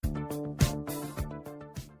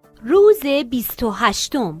روز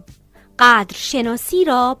 28، قدر شناسی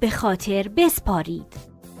را به خاطر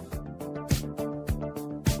بسپارید.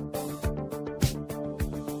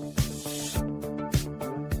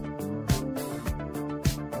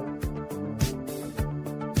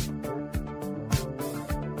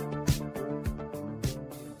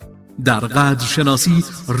 در قدر شناسی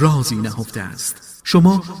رازی نهفته است.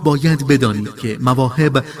 شما باید بدانید که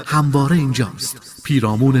مواهب همواره اینجاست،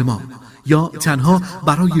 پیرامون ما، یا تنها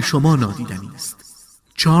برای شما نادیدنی است.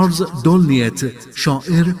 چارلز دولنیت،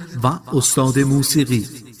 شاعر و استاد موسیقی.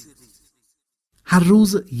 هر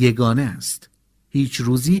روز یگانه است. هیچ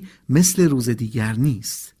روزی مثل روز دیگر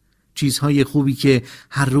نیست. چیزهای خوبی که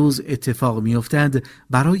هر روز اتفاق می‌افتد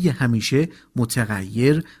برای همیشه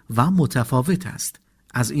متغیر و متفاوت است.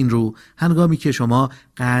 از این رو هنگامی که شما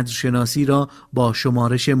قدرشناسی را با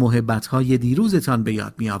شمارش محبت‌های دیروزتان به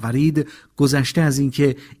یاد می‌آورید، گذشته از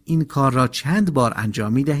اینکه این کار را چند بار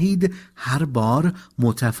انجام می‌دهید، هر بار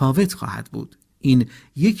متفاوت خواهد بود. این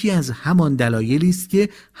یکی از همان دلایلی است که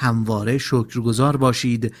همواره شکرگزار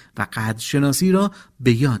باشید و قدرشناسی را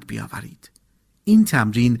به یاد بیاورید. این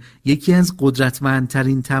تمرین یکی از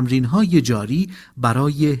قدرتمندترین تمرین‌های جاری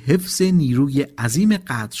برای حفظ نیروی عظیم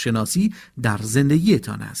قدرشناسی در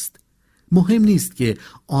زندگیتان است. مهم نیست که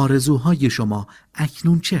آرزوهای شما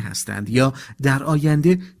اکنون چه هستند یا در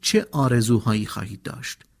آینده چه آرزوهایی خواهید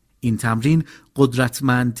داشت. این تمرین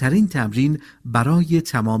قدرتمندترین تمرین برای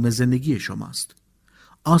تمام زندگی شماست.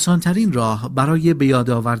 آسانترین راه برای به یاد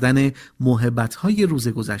آوردن محبت‌های روز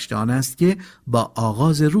گذشته آن است که با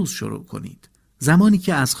آغاز روز شروع کنید. زمانی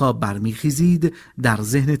که از خواب برمیخیزید، در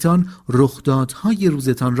ذهنتان رخدادهای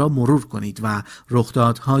روزتان را مرور کنید و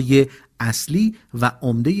رخدادهای اصلی و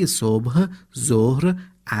عمده صبح، ظهر،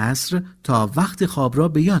 عصر تا وقت خواب را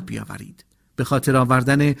به یاد بیاورید. به خاطر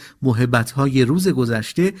آوردن محبت‌های روز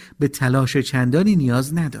گذشته به تلاش چندانی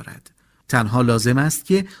نیاز ندارد. تنها لازم است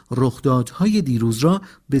که رخدادهای دیروز را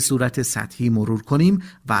به صورت سطحی مرور کنیم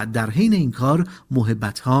و در حین این کار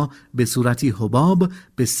محبت‌ها به صورتی حباب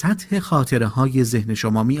به سطح خاطره‌های ذهن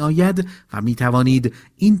شما می آید و می توانید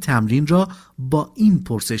این تمرین را با این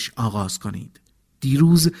پرسش آغاز کنید: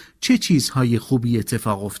 دیروز چه چیزهای خوبی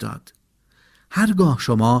اتفاق افتاد؟ هرگاه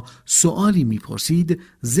شما سوالی میپرسید،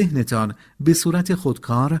 ذهنتان به صورت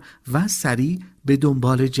خودکار و سریع به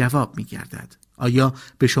دنبال جواب میگردد. آیا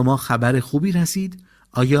به شما خبر خوبی رسید؟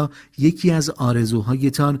 آیا یکی از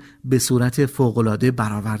آرزوهایتان به صورت فوق‌العاده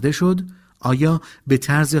برآورده شد؟ آیا به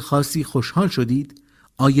طرز خاصی خوشحال شدید؟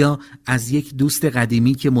 آیا از یک دوست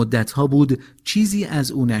قدیمی که مدتها بود چیزی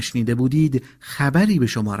از او نشنیده بودید خبری به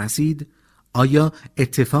شما رسید؟ آیا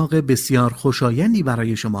اتفاق بسیار خوشایندی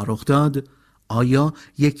برای شما رخ داد؟ آیا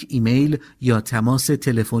یک ایمیل یا تماس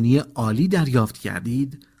تلفنی عالی دریافت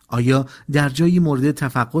کردید؟ آیا در جایی مورد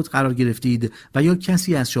تفقد قرار گرفتید و یا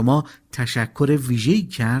کسی از شما تشکر ویژه‌ای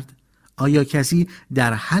کرد؟ آیا کسی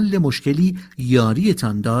در حل مشکلی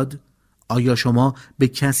یاریتان داد؟ آیا شما به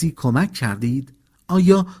کسی کمک کردید؟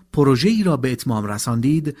 آیا پروژه‌ای را به اتمام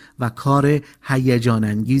رساندید و کار هیجان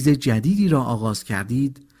انگیز جدیدی را آغاز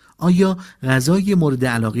کردید؟ آیا غذای مورد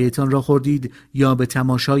علاقه‌تان را خوردید یا به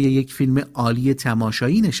تماشای یک فیلم عالی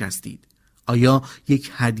تماشایی نشستید؟ آیا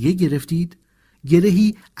یک هدیه گرفتید؟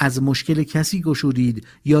 گرهی از مشکل کسی گشودید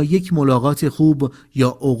یا یک ملاقات خوب یا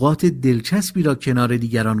اوقات دلچسبی را کنار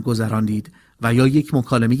دیگران گذراندید و یا یک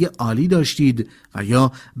مکالمه عالی داشتید و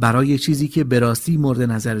یا برای چیزی که به راستی مورد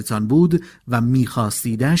نظرتان بود و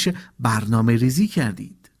می‌خواستیدش برنامه ریزی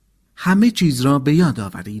کردید؟ همه چیز را به یاد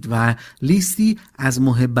آورید و لیستی از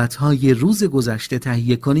محبت‌های روز گذشته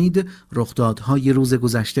تهیه کنید. رخدادهای روز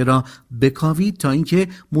گذشته را بکاوید تا اینکه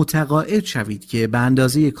متقاعد شوید که به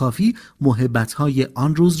اندازه کافی محبت‌های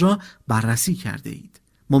آن روز را بررسی کرده اید.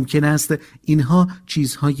 ممکن است اینها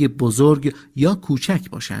چیزهای بزرگ یا کوچک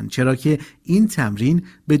باشند، چرا که این تمرین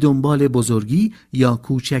به دنبال بزرگی یا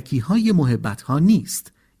کوچکی‌های محبت‌ها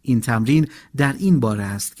نیست. این تمرین در این باره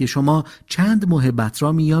است که شما چند محبت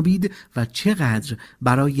را میابید و چقدر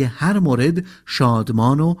برای هر مورد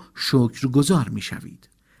شادمان و شکرگزار میشوید.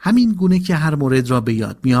 همین گونه که هر مورد را به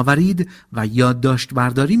یاد میآورید و یادداشت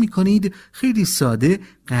برداری میکنید، خیلی ساده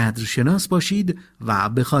قدرشناس باشید و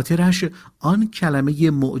به خاطرش آن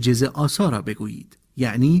کلمه معجزه آسا را بگویید،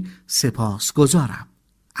 یعنی سپاسگزارم.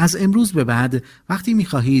 از امروز به بعد وقتی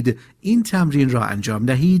می‌خواهید این تمرین را انجام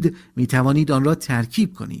دهید، می‌توانید آن را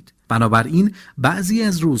ترکیب کنید. بنابراین بعضی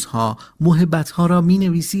از روزها محبت‌ها را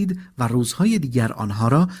می‌نویسید و روزهای دیگر آنها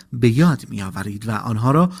را به یاد می‌آورید و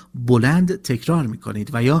آنها را بلند تکرار می‌کنید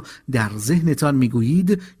و یا در ذهنتان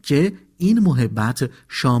می‌گویید که این محبت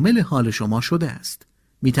شامل حال شما شده است.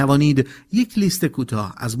 می توانید یک لیست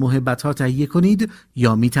کوتاه از محبت‌ها تهیه کنید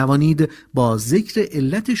یا می توانید با ذکر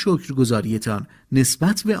علت شکرگزاریتان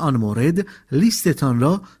نسبت به آن مورد لیستتان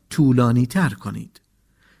را طولانی تر کنید.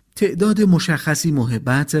 تعداد مشخصی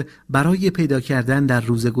محبت برای پیدا کردن در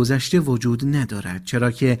روز گذشته وجود ندارد،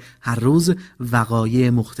 چرا که هر روز وقایع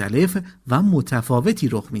مختلف و متفاوتی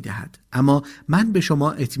رخ می دهد. اما من به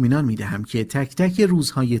شما اطمینان می دهم که تک تک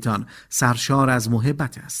روزهایتان سرشار از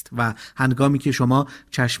محبت است و هنگامی که شما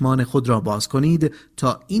چشمان خود را باز کنید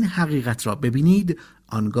تا این حقیقت را ببینید،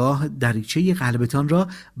 آنگاه دریچه قلبتان را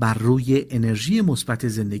بر روی انرژی مثبت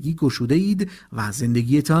زندگی گشوده اید و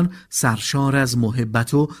زندگیتان سرشار از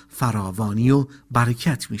محبت و فراوانی و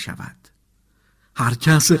برکت می شود. هر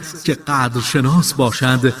کس که قدرشناس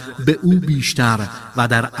باشد به او بیشتر و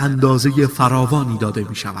در اندازه فراوانی داده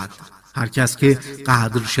می شود. هر کس که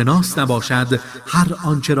قدرشناس نباشد هر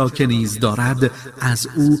آنچه را که نیز دارد از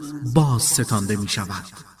او باز ستانده می شود.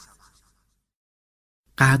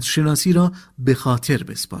 قدرشناسی را به خاطر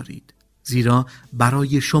بسپارید، زیرا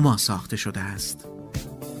برای شما ساخته شده است.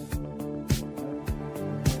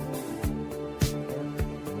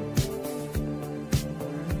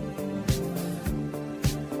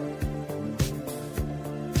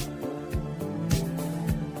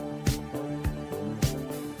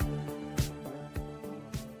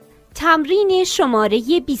 تمرین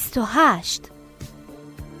شماره 28.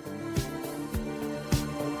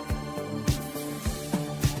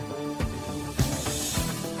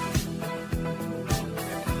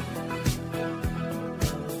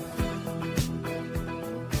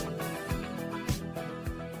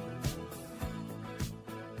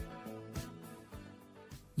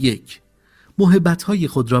 یک، محبت‌های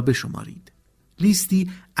خود را بشمارید. لیستی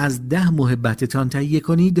از 10 محبتتان تهیه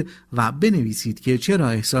کنید و بنویسید که چرا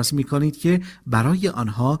احساس می‌کنید که برای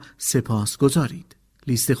آنها سپاسگزارید.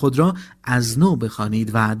 لیست خود را از نو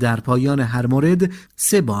بخوانید و در پایان هر مورد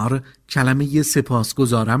 3 بار کلمه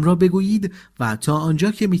سپاسگزارم را بگویید و تا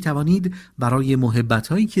آنجا که می‌توانید برای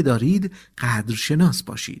محبت‌هایی که دارید قدرشناس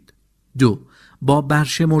باشید. 2. با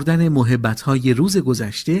برشمردن محبت‌های روز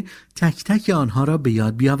گذشته تک تک آنها را به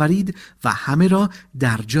یاد بیاورید و همه را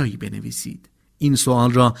در جایی بنویسید. این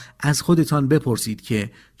سوال را از خودتان بپرسید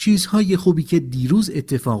که چیزهای خوبی که دیروز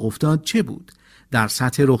اتفاق افتاد چه بود؟ در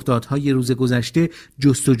سطح رخدادهای روز گذشته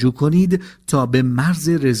جستجو کنید تا به مرز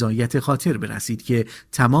رضایت خاطر برسید که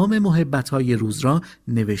تمام محبت‌های روز را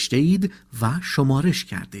نوشته اید و شمارش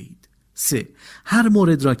کرده اید. 3. هر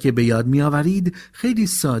مورد را که به یاد می آورید خیلی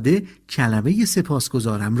ساده کلمه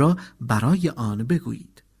سپاسگزارم را برای آن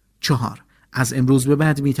بگویید. 4. از امروز به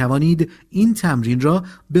بعد می توانید این تمرین را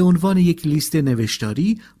به عنوان یک لیست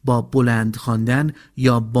نوشتاری با بلند خواندن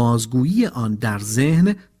یا بازگویی آن در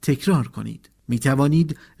ذهن تکرار کنید. می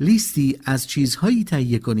توانید لیستی از چیزهایی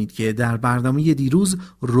تهیه کنید که در برنامه دیروز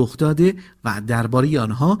رخ داده و درباره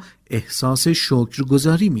آنها احساس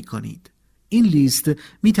شکرگزاری می کنید. این لیست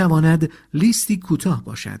می تواند لیستی کوتاه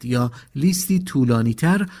باشد یا لیستی طولانی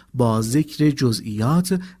تر با ذکر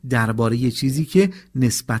جزئیات درباره چیزی که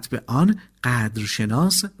نسبت به آن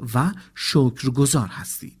قدرشناس و شکرگزار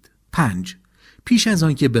هستید. 5. پیش از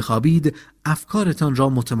آن که بخوابید افکارتان را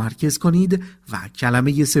متمرکز کنید و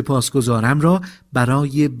کلمه سپاسگزارم را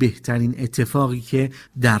برای بهترین اتفاقی که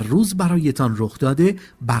در روز برایتان رخ داده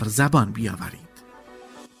بر زبان بیاورید.